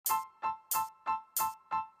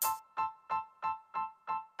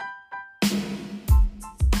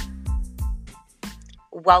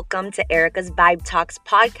Welcome to Erica's Vibe Talks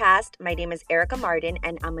podcast. My name is Erica Martin,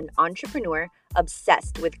 and I'm an entrepreneur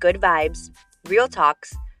obsessed with good vibes, real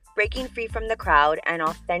talks, breaking free from the crowd, and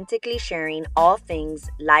authentically sharing all things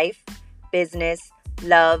life, business,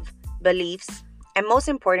 love, beliefs, and most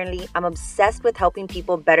importantly, I'm obsessed with helping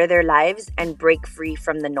people better their lives and break free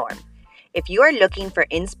from the norm. If you are looking for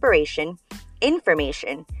inspiration,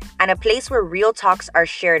 information, and a place where real talks are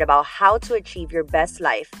shared about how to achieve your best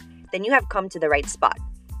life, then you have come to the right spot.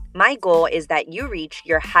 My goal is that you reach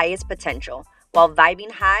your highest potential while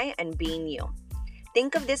vibing high and being you.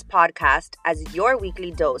 Think of this podcast as your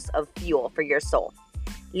weekly dose of fuel for your soul.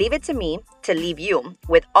 Leave it to me to leave you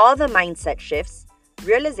with all the mindset shifts,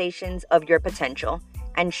 realizations of your potential,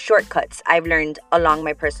 and shortcuts I've learned along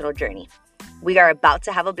my personal journey. We are about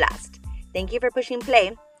to have a blast. Thank you for pushing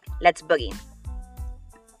play. Let's boogie.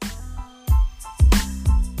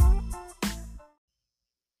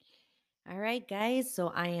 All right, guys.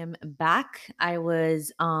 So I am back. I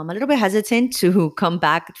was a little bit hesitant to come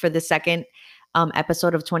back for the second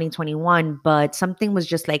episode of 2021, but something was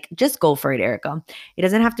just like, just go for it, Erica. It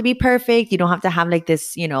doesn't have to be perfect. You don't have to have like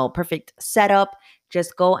this, perfect setup.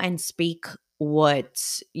 Just go and speak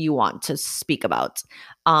what you want to speak about.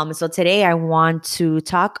 So today I want to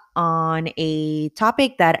talk on a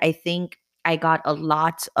topic that I think I got a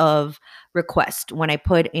lot of requests when I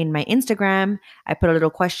put in my Instagram. I put a little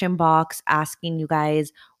question box asking you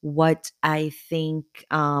guys what I think,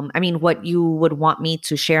 what you would want me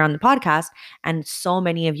to share on the podcast. And so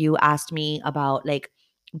many of you asked me about like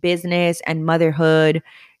business and motherhood,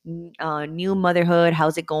 new motherhood,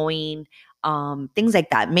 how's it going? Things like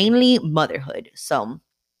that, mainly motherhood. So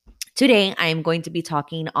today, I am going to be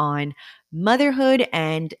talking on motherhood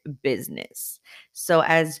and business. So,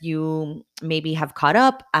 as you maybe have caught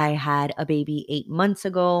up, I had a baby 8 months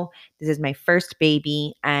ago. This is my first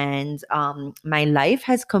baby, and my life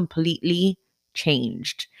has completely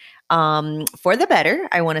changed for the better.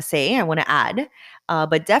 I want to add,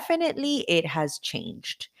 but definitely it has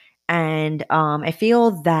changed. And I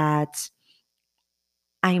feel that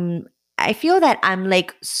I'm I feel that I'm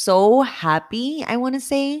like so happy, I want to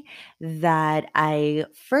say, that I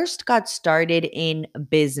first got started in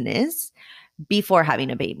business before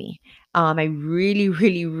having a baby. I really,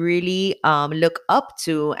 really, really look up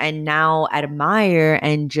to and now admire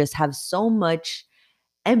and just have so much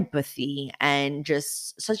empathy and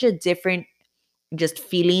just such a different just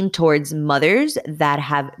feeling towards mothers that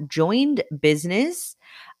have joined business.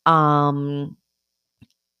 Um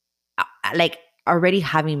like already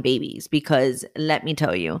having babies, because let me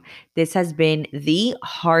tell you, this has been the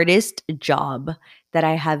hardest job that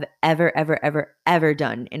I have ever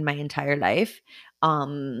done in my entire life.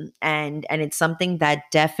 And it's something that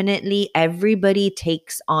definitely everybody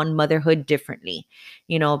takes on motherhood differently.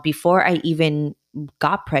 Before I even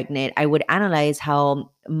got pregnant, I would analyze how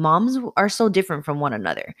moms are so different from one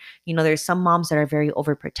another. There's some moms that are very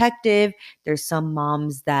overprotective. There's some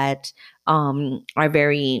moms that are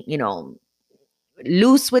very,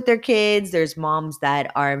 loose with their kids. There's moms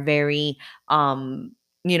that are very,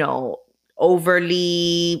 you know,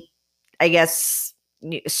 overly, I guess,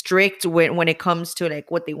 strict when it comes to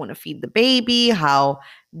like what they want to feed the baby, how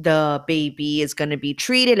the baby is going to be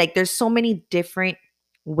treated. Like there's so many different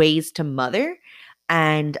ways to mother.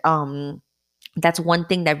 And that's one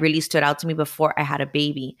thing that really stood out to me before I had a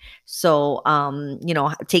baby. So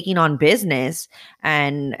taking on business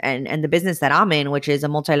and the business that I'm in, which is a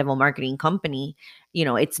multi-level marketing company,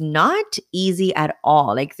 it's not easy at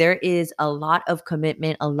all. Like there is a lot of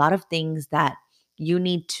commitment, a lot of things that you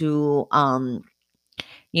need to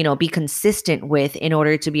be consistent with in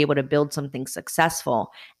order to be able to build something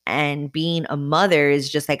successful. And being a mother is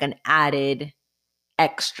just like an added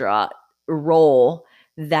extra role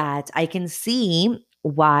that I can see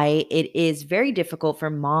why it is very difficult for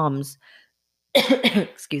moms,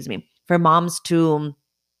 excuse me, for moms to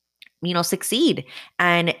succeed.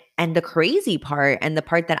 And the crazy part, and the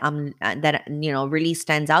part that really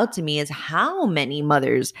stands out to me, is how many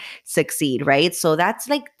mothers succeed, right? So that's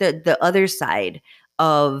like the other side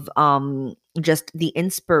of just the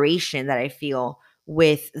inspiration that I feel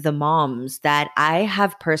with the moms that I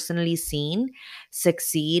have personally seen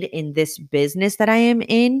succeed in this business that I am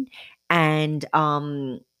in. And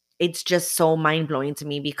it's just so mind-blowing to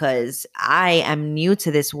me because I am new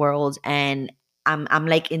to this world, and I'm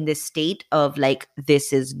like in this state of like,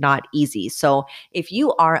 this is not easy. So if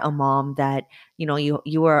you are a mom that you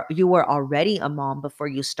were already a mom before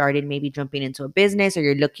you started maybe jumping into a business, or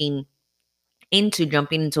you're looking into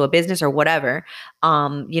jumping into a business or whatever,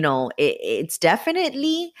 it's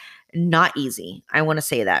definitely not easy. I want to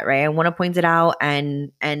say that, right? I want to point it out,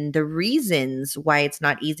 and the reasons why it's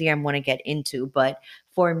not easy I want to get into. But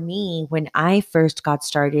for me, when I first got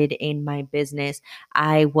started in my business,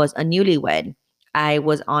 I was a newlywed. I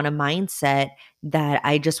was on a mindset that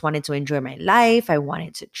I just wanted to enjoy my life. I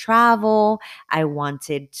wanted to travel. I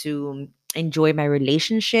wanted to enjoy my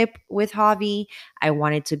relationship with Javi. I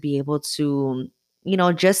wanted to be able to,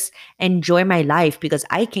 just enjoy my life because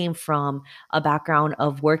I came from a background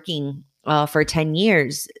of working for 10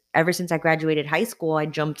 years. Ever since I graduated high school, I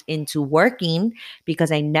jumped into working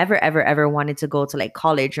because I never, ever, ever wanted to go to like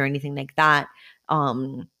college or anything like that.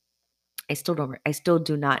 Um, I still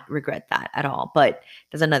do not regret that at all, but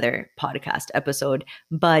there's another podcast episode.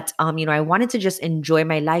 But I wanted to just enjoy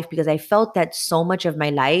my life because I felt that so much of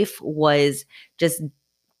my life was just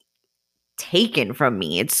taken from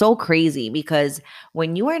me. It's so crazy because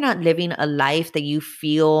when you are not living a life that you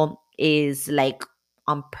feel is like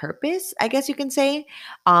on purpose, I guess you can say,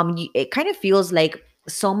 it kind of feels like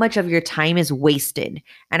so much of your time is wasted.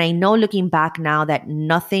 And I know looking back now that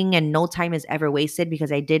nothing and no time is ever wasted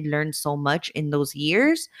because I did learn so much in those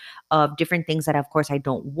years of different things that of course I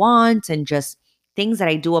don't want, and just things that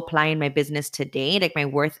I do apply in my business today, like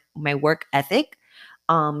my work ethic.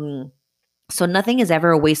 Um so nothing is ever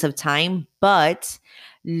a waste of time, but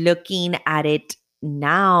looking at it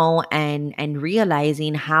now and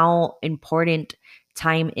realizing how important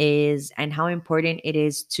time is and how important it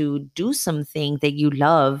is to do something that you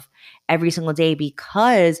love every single day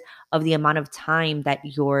because of the amount of time that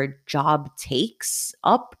your job takes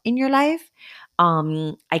up in your life.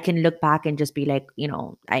 I can look back and just be like,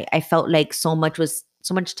 I felt like so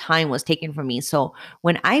much time was taken from me. So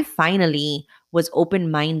when I finally was open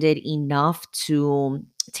minded enough to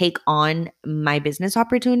take on my business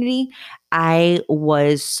opportunity, I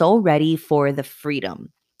was so ready for the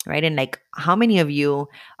freedom. Right. And like, how many of you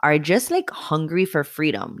are just like hungry for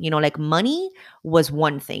freedom? Like money was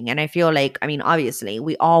one thing. And I feel like, I mean, obviously,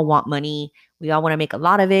 we all want money. We all want to make a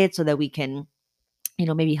lot of it so that we can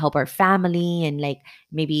maybe help our family and like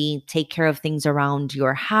maybe take care of things around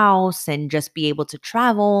your house and just be able to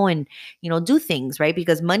travel and do things, right?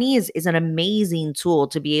 Because money is an amazing tool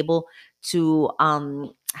to be able to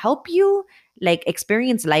help you like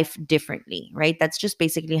experience life differently, right? That's just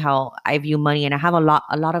basically how I view money, and I have a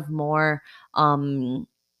lot of more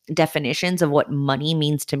definitions of what money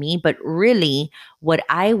means to me, but really what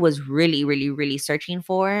I was really really really searching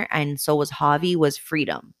for, and so was Javi, was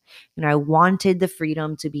freedom. I wanted the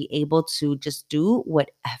freedom to be able to just do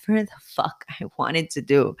whatever the fuck I wanted to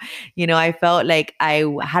do. I felt like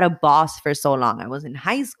had a boss for so long. I was in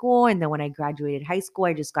high school, and then when I graduated high school,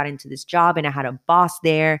 I just got into this job and I had a boss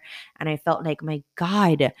there. And I felt like, my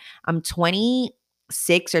God, I'm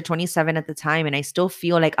 26 or 27 at the time, and I still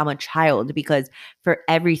feel like I'm a child because for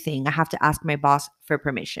everything, I have to ask my boss for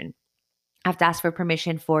permission. I have to ask for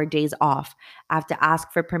permission for days off. I have to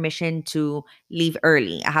ask for permission to leave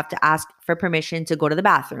early. I have to ask for permission to go to the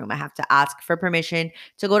bathroom. I have to ask for permission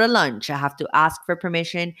to go to lunch. I have to ask for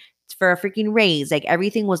permission for a freaking raise. Like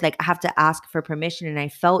everything was like, I have to ask for permission. And I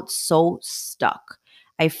felt so stuck.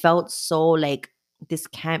 I felt so like, this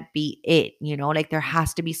can't be it, like there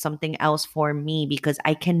has to be something else for me because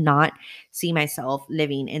I cannot see myself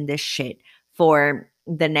living in this shit for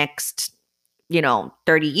the next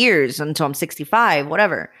 30 years until I'm 65,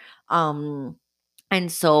 whatever. Um, and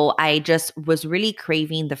so I just was really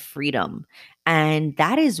craving the freedom. And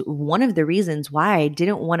that is one of the reasons why I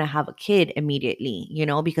didn't want to have a kid immediately,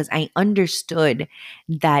 because I understood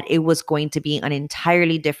that it was going to be an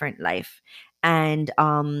entirely different life. And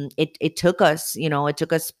it took us, it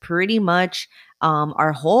took us pretty much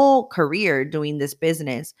our whole career doing this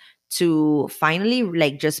business to finally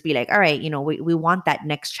like just be like, all right, we want that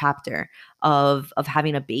next chapter of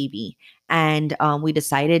having a baby. And we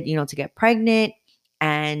decided, to get pregnant.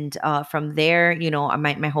 And from there,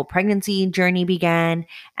 my whole pregnancy journey began.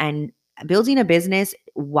 And building a business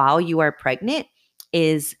while you are pregnant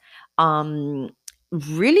is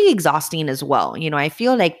really exhausting as well. I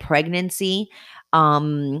feel like pregnancy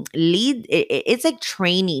it's like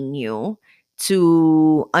training you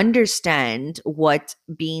to understand what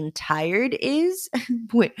being tired is.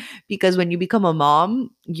 Because when you become a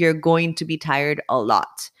mom, you're going to be tired a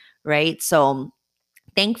lot, right? So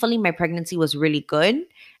thankfully my pregnancy was really good,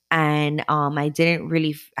 and I didn't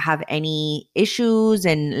really have any issues,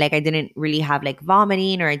 and like I didn't really have like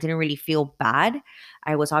vomiting, or I didn't really feel bad.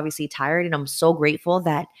 I was obviously tired, and I'm so grateful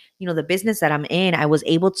that the business that I'm in, I was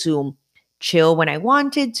able to chill when I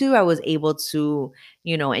wanted to. I was able to,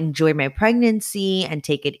 enjoy my pregnancy and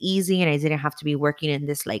take it easy. And I didn't have to be working in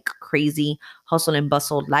this like crazy hustle and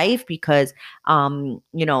bustle life because,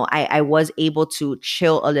 I was able to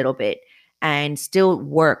chill a little bit and still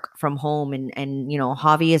work from home. And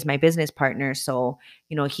Javi is my business partner. So,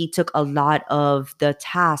 he took a lot of the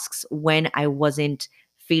tasks when I wasn't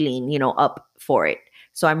feeling, up for it.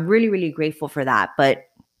 So I'm really, really grateful for that. But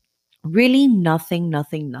really, nothing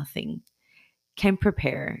can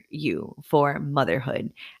prepare you for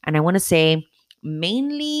motherhood. And I want to say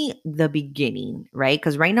mainly the beginning, right?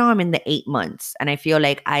 Because right now I'm in the 8 months and I feel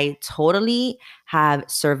like I totally have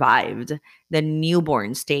survived the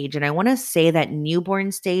newborn stage. And I want to say that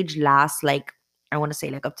newborn stage lasts like, I want to say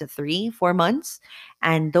like up to 3, 4 months.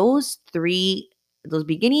 And those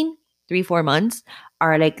beginning 3, 4 months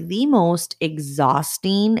are like the most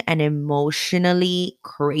exhausting and emotionally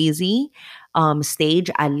crazy stage.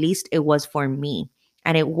 At least it was for me.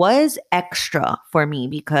 And it was extra for me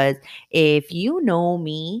because if you know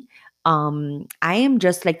me, I am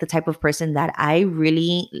just like the type of person that I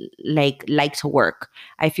really like to work.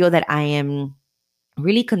 I feel that I am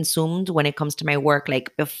really consumed when it comes to my work.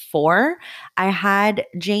 Like before I had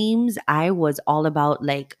James, I was all about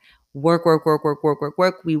like work, work, work, work, work, work,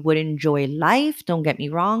 work. We would enjoy life, don't get me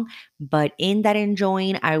wrong. But in that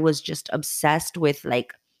enjoying, I was just obsessed with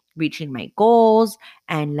like reaching my goals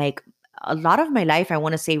and like a lot of my life, I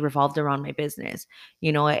want to say, revolved around my business.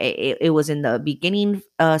 It was in the beginning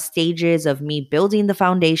stages of me building the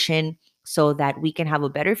foundation so that we can have a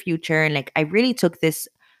better future. And like, I really took this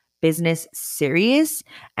business serious.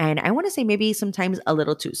 And I want to say maybe sometimes a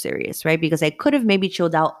little too serious, right? Because I could have maybe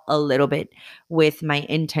chilled out a little bit with my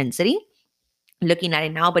intensity looking at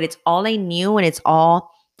it now, but it's all I knew and it's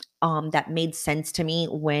all that made sense to me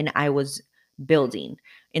when I was building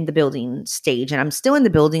in the building stage. And I'm still in the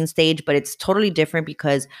building stage, but it's totally different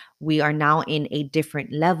because we are now in a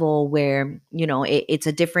different level where, it's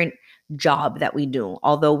a different job that we do.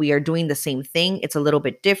 Although we are doing the same thing, it's a little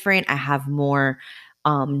bit different. I have more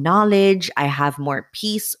knowledge. I have more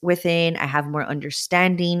peace within. I have more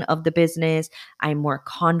understanding of the business. I'm more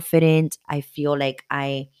confident. I feel like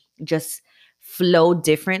I just flow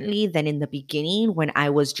differently than in the beginning when I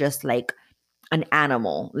was just like an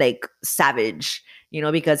animal, like savage,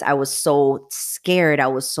 because I was so scared, I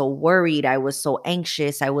was so worried, I was so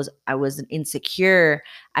anxious, I was insecure.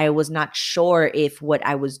 I was not sure if what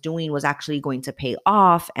I was doing was actually going to pay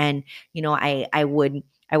off. And I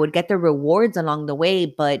would get the rewards along the way,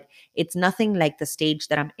 but it's nothing like the stage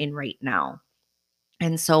that I'm in right now.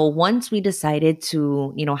 And so once we decided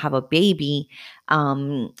to, have a baby,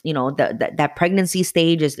 that pregnancy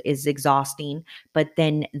stage is exhausting, but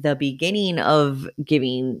then the beginning of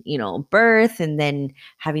giving, birth and then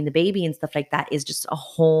having the baby and stuff like that is just a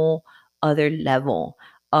whole other level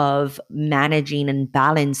of managing and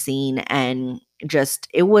balancing. And just,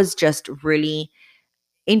 it was just really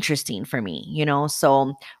interesting for me,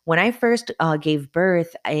 So when I first gave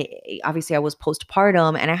birth, obviously I was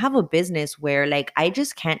postpartum, and I have a business where like I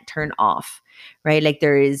just can't turn off, right? Like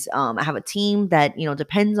there is, I have a team that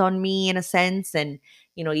depends on me in a sense, and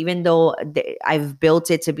even though I've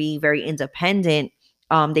built it to be very independent,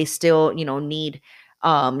 they still need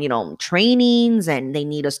trainings, and they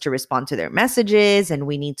need us to respond to their messages, and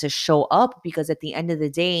we need to show up because at the end of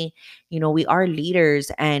the day, we are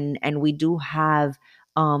leaders, and we do have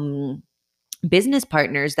um business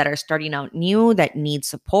partners that are starting out new that need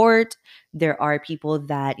support. There are people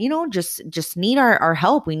that just need our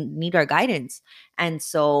help, we need our guidance. And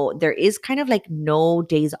so there is kind of like no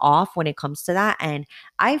days off when it comes to that. And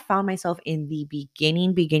I found myself in the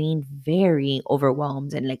beginning very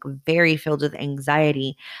overwhelmed and like very filled with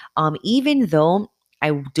anxiety, even though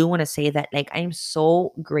I do want to say that like I'm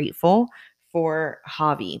so grateful for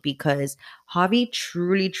Javi, because Javi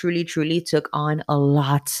truly, truly, truly took on a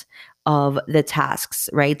lot of the tasks,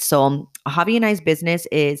 right? So Javi and I's business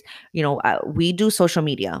is, we do social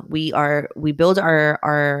media. We build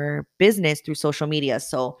our business through social media.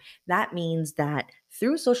 So that means that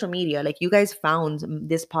through social media, like you guys found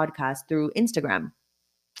this podcast through Instagram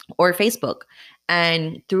or Facebook.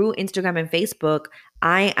 And through Instagram and Facebook,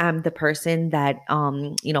 I am the person that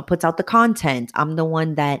puts out the content. I'm the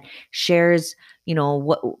one that shares,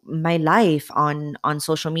 what my life on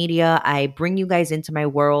social media. I bring you guys into my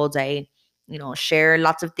world. I share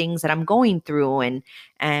lots of things that I'm going through,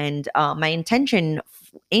 and my intention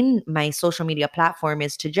in my social media platform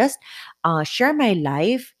is to just share my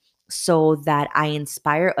life so that I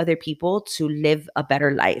inspire other people to live a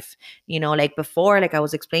better life. Like before, like I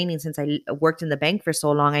was explaining, since I worked in the bank for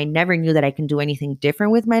so long, I never knew that I can do anything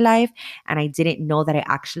different with my life. And I didn't know that I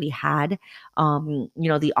actually had,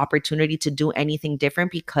 the opportunity to do anything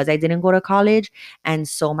different because I didn't go to college. And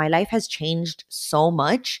so my life has changed so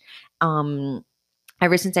much.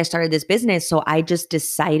 Ever since I started this business. So I just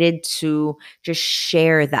decided to just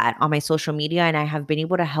share that on my social media. And I have been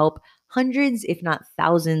able to help hundreds, if not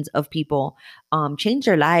thousands, of people change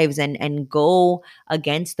their lives and go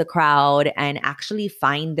against the crowd and actually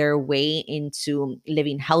find their way into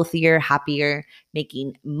living healthier, happier,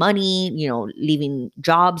 making money, leaving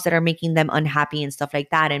jobs that are making them unhappy and stuff like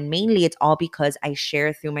that. And mainly it's all because I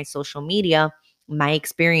share through my social media my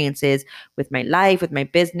experiences with my life, with my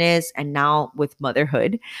business, and now with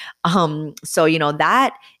motherhood. So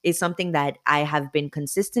that is something that I have been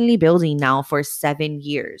consistently building now for 7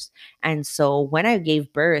 years. And so when I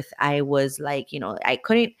gave birth, I was like, I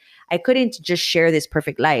couldn't just share this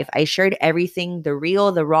perfect life. I shared everything, the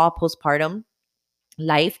real, the raw postpartum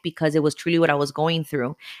life, because it was truly what I was going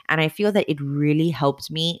through. And I feel that it really helped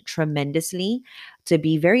me tremendously to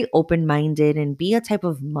be very open minded and be a type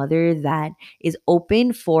of mother that is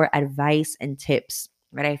open for advice and tips.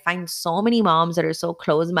 Right. I find so many moms that are so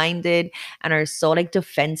close minded and are so like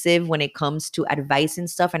defensive when it comes to advice and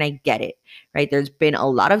stuff. And I get it. Right. There's been a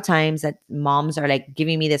lot of times that moms are like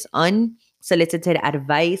giving me this unsolicited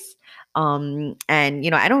advice, and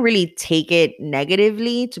I don't really take it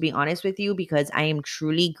negatively, to be honest with you, because I am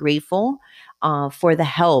truly grateful for the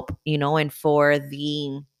help, and for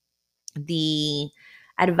the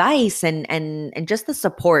advice and just the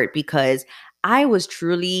support, because I was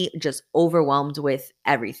truly just overwhelmed with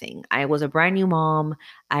everything. I was a brand new mom.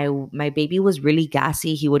 My baby was really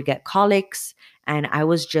gassy. He would get colics, and I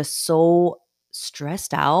was just so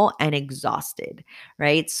stressed out and exhausted,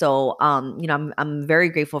 right? So I'm very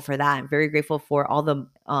grateful for that. I'm very grateful for all the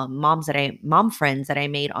mom friends that I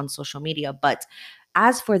made on social media. But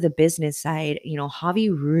as for the business side, Javi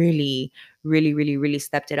really, really, really, really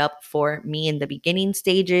stepped it up for me in the beginning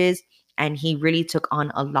stages. And he really took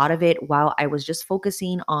on a lot of it while I was just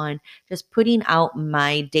focusing on just putting out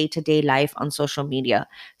my day to day life on social media,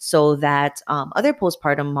 so that other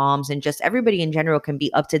postpartum moms and just everybody in general can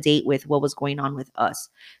be up to date with what was going on with us.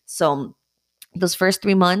 So those first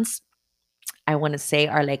 3 months, I want to say,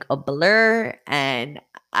 are like a blur. And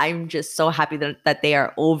I'm just so happy that they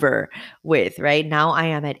are over with. Right now, I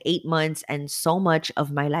am at 8 months, and so much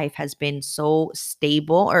of my life has been so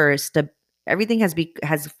stable, everything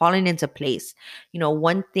has fallen into place.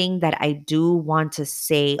 One thing that I do want to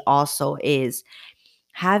say also is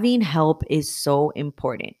having help is so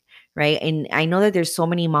important, right? And I know that there's so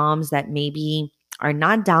many moms that maybe are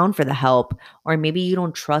not down for the help, or maybe you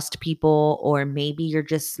don't trust people, or maybe you're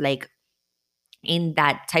just like in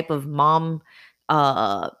that type of mom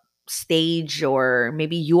uh stage, or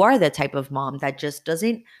maybe you are the type of mom that just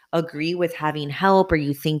doesn't agree with having help, or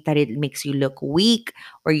you think that it makes you look weak,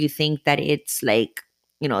 or you think that it's like,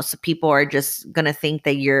 so people are just gonna think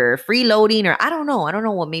that you're freeloading, or I don't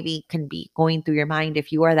know what maybe can be going through your mind if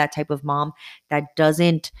you are that type of mom that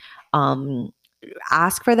doesn't um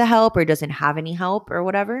ask for the help or doesn't have any help or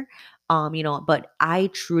whatever. But I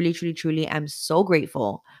truly, truly, truly am so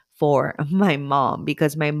grateful for my mom,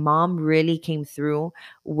 because my mom really came through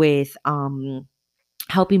with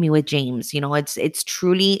helping me with James. It's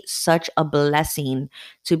truly such a blessing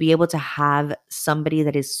to be able to have somebody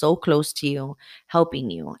that is so close to you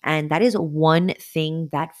helping you. And that is one thing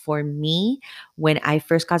that for me, when I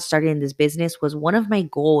first got started in this business, was one of my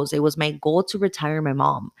goals. It was my goal to retire my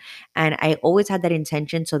mom. And I always had that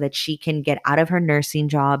intention so that she can get out of her nursing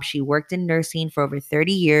job. She worked in nursing for over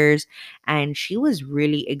 30 years, and she was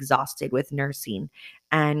really exhausted with nursing.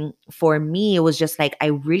 And for me, it was just like I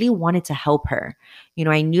really wanted to help her.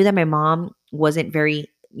 I knew that my mom wasn't very,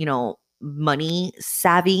 money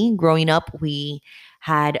savvy growing up. We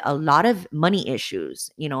had a lot of money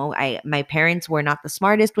issues. My parents were not the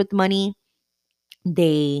smartest with money.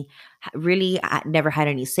 They really never had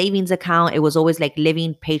any savings account. It was always like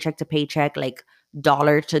living paycheck to paycheck, like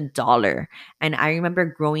dollar to dollar. And I remember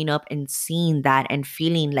growing up and seeing that and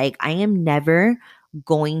feeling like I am never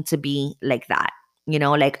going to be like that.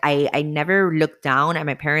 Like I never looked down at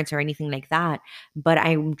my parents or anything like that, but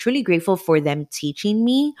I'm truly grateful for them teaching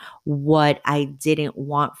me what I didn't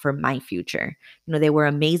want for my future. They were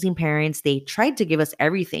amazing parents. They tried to give us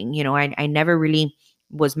everything. I never really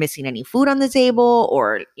was missing any food on the table,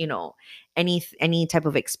 or any type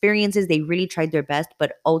of experiences. They really tried their best,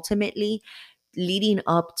 but ultimately, leading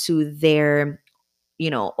up to their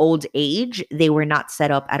old age, they were not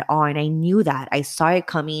set up at all. And I knew that. I saw it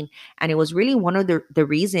coming. And it was really one of the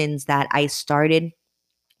reasons that I started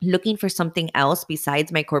looking for something else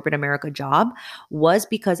besides my corporate America job, was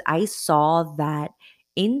because I saw that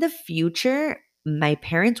in the future, my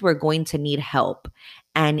parents were going to need help.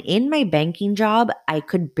 And in my banking job, I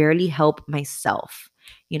could barely help myself.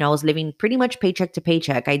 I was living pretty much paycheck to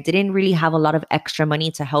paycheck. I didn't really have a lot of extra money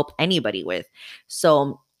to help anybody with.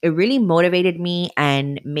 So it really motivated me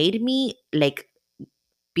and made me like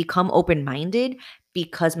become open minded,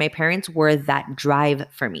 because my parents were that drive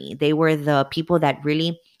for me. They were the people that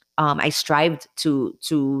really I strived to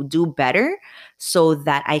do better so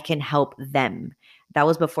that I can help them. That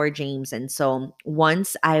was before James. And so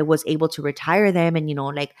once I was able to retire them, and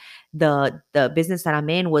like the business that I'm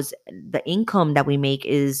in, was the income that we make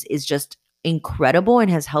is just incredible and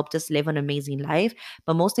has helped us live an amazing life.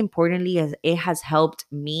 But most importantly, is it has helped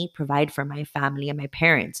me provide for my family and my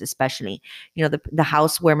parents, especially. The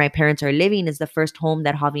house where my parents are living is the first home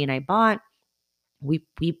that Javi and I bought. We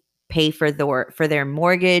pay for their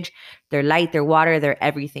mortgage, their light, their water, their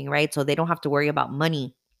everything, right? So they don't have to worry about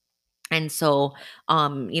money. And so,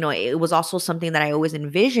 it was also something that I always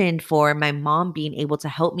envisioned for my mom being able to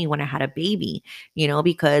help me when I had a baby,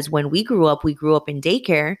 because when we grew up in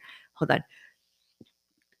daycare. Hold on.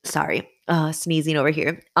 Sorry. Sneezing over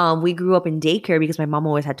here. We grew up in daycare because my mom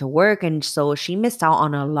always had to work. And so she missed out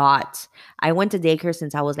on a lot. I went to daycare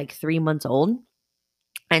since I was like 3 months old.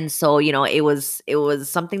 And so, it was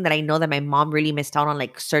something that I know that my mom really missed out on,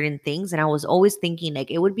 like certain things. And I was always thinking like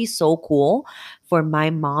it would be so cool for my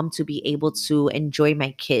mom to be able to enjoy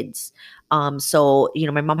my kids. So,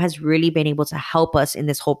 my mom has really been able to help us in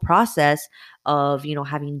this whole process of,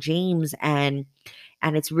 having James. And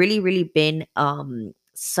it's really, really been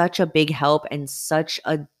such a big help and such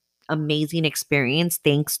a amazing experience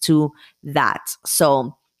thanks to that.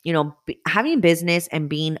 So, having business and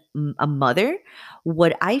being a mother,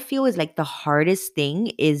 what I feel is like the hardest thing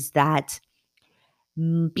is that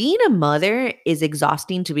being a mother is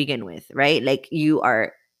exhausting to begin with, right? Like, you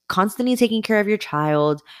are constantly taking care of your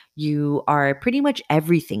child, you are pretty much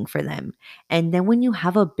everything for them. And then when you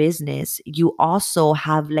have a business, you also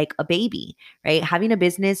have like a baby, right? Having a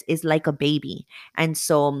business is like a baby. And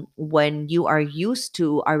so when you are used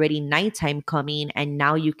to already nighttime coming and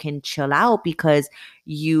now you can chill out because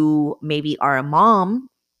you maybe are a mom,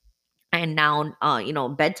 and now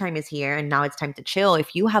bedtime is here and now it's time to chill.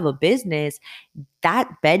 If you have a business, that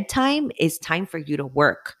bedtime is time for you to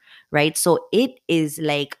work, right? So it is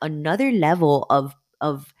like another level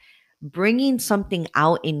of bringing something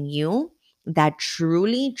out in you that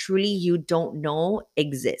truly truly you don't know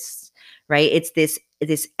exists, right? It's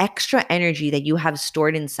this extra energy that you have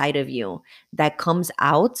stored inside of you that comes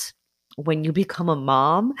out when you become a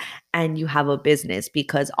mom and you have a business,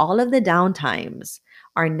 because all of the downtimes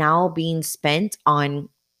are now being spent on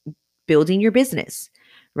building your business,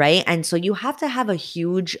 right? And so you have to have a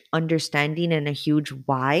huge understanding and a huge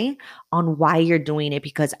why on why you're doing it,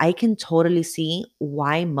 because I can totally see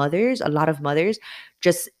why a lot of mothers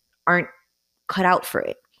just aren't cut out for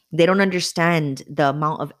it. They don't understand the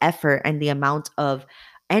amount of effort and the amount of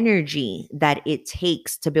energy that it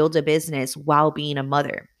takes to build a business while being a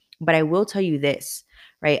mother. But I will tell you this,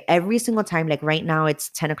 right? Every single time, like right now, it's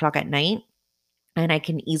 10 o'clock at night and I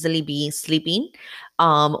can easily be sleeping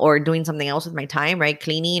or doing something else with my time, right?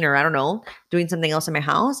 Cleaning, or I don't know, doing something else in my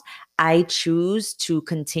house. I choose to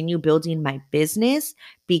continue building my business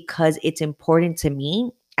because it's important to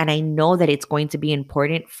me. And I know that it's going to be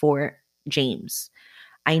important for James.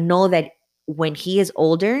 I know that when he is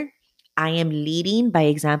older, I am leading by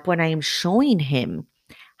example and I am showing him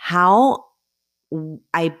how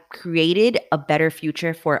I created a better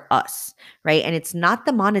future for us, right? And it's not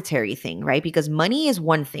the monetary thing, right? Because money is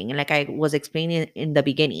one thing. And like I was explaining in the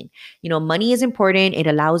beginning, money is important. It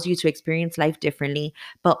allows you to experience life differently.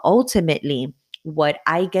 But ultimately, what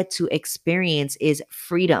I get to experience is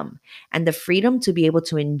freedom, and the freedom to be able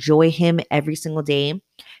to enjoy him every single day,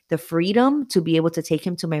 the freedom to be able to take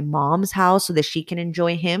him to my mom's house so that she can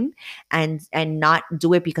enjoy him and not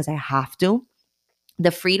do it because I have to, the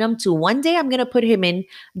freedom to one day I'm going to put him in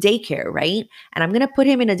daycare, right? And I'm going to put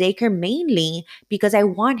him in a daycare mainly because I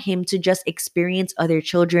want him to just experience other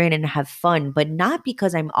children and have fun, but not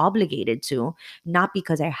because I'm obligated to, not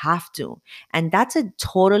because I have to. And that's a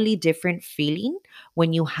totally different feeling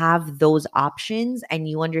when you have those options and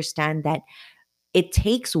you understand that it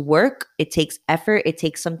takes work, it takes effort, it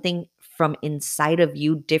takes something from inside of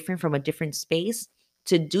you, different from a different space,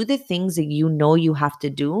 to do the things that you know you have to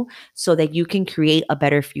do so that you can create a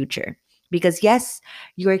better future, Because yes,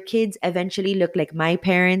 your kids eventually look like my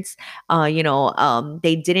parents.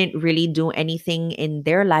 They didn't really do anything in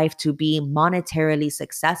their life to be monetarily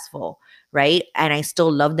successful, right? And I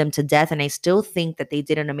still love them to death, and I still think that they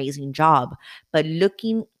did an amazing job. But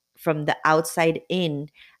looking from the outside in,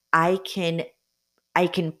 I can I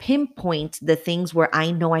can pinpoint the things where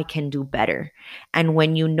I know I can do better. And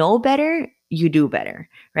when you know better, you do better,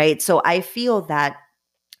 right? So I feel that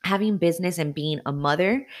having business and being a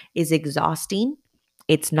mother is exhausting.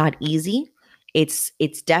 It's not easy. It's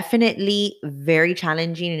definitely very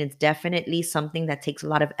challenging, and it's definitely something that takes a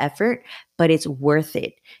lot of effort, but it's worth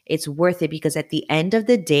it. It's worth it because at the end of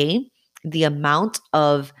the day, the amount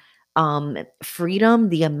of freedom,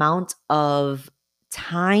 the amount of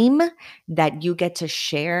time that you get to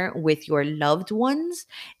share with your loved ones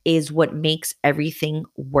is what makes everything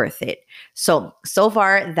worth it. So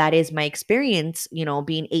far, that is my experience,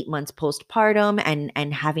 being 8 months postpartum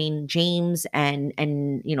and having James and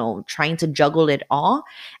trying to juggle it all.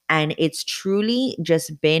 And it's truly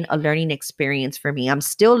just been a learning experience for me. I'm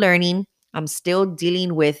still learning. I'm still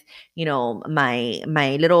dealing with, my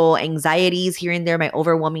little anxieties here and there, my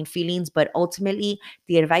overwhelming feelings. But ultimately,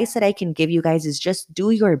 the advice that I can give you guys is just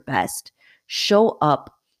do your best. Show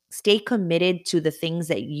up. Stay committed to the things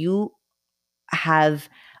that you have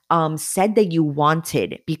said that you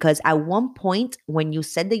wanted, because at one point when you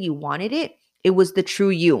said that you wanted it, it was the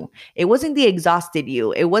true you. It wasn't the exhausted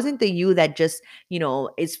you. It wasn't the you that just,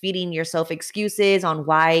 is feeding yourself excuses on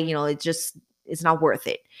why, it's not worth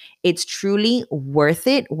it. It's truly worth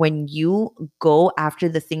it when you go after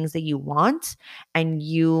the things that you want, and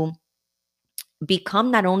you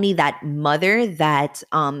become not only that mother that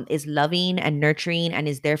is loving and nurturing and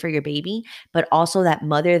is there for your baby, but also that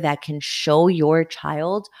mother that can show your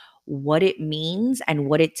child what it means and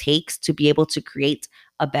what it takes to be able to create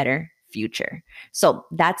a better future. So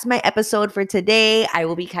that's my episode for today. I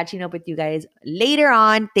will be catching up with you guys later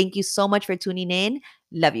on. Thank you so much for tuning in.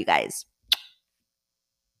 Love you guys.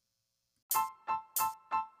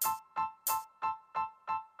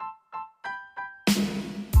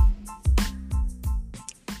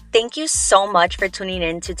 Thank you so much for tuning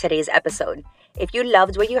in to today's episode. If you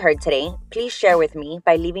loved what you heard today, please share with me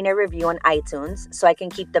by leaving a review on iTunes so I can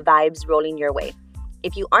keep the vibes rolling your way.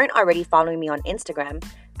 If you aren't already following me on Instagram,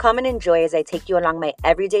 come and enjoy as I take you along my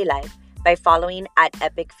everyday life by following at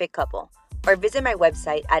Epic Fit Couple, or visit my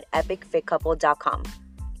website at epicfitcouple.com.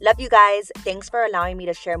 Love you guys. Thanks for allowing me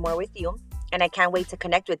to share more with you, and I can't wait to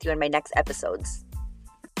connect with you in my next episodes.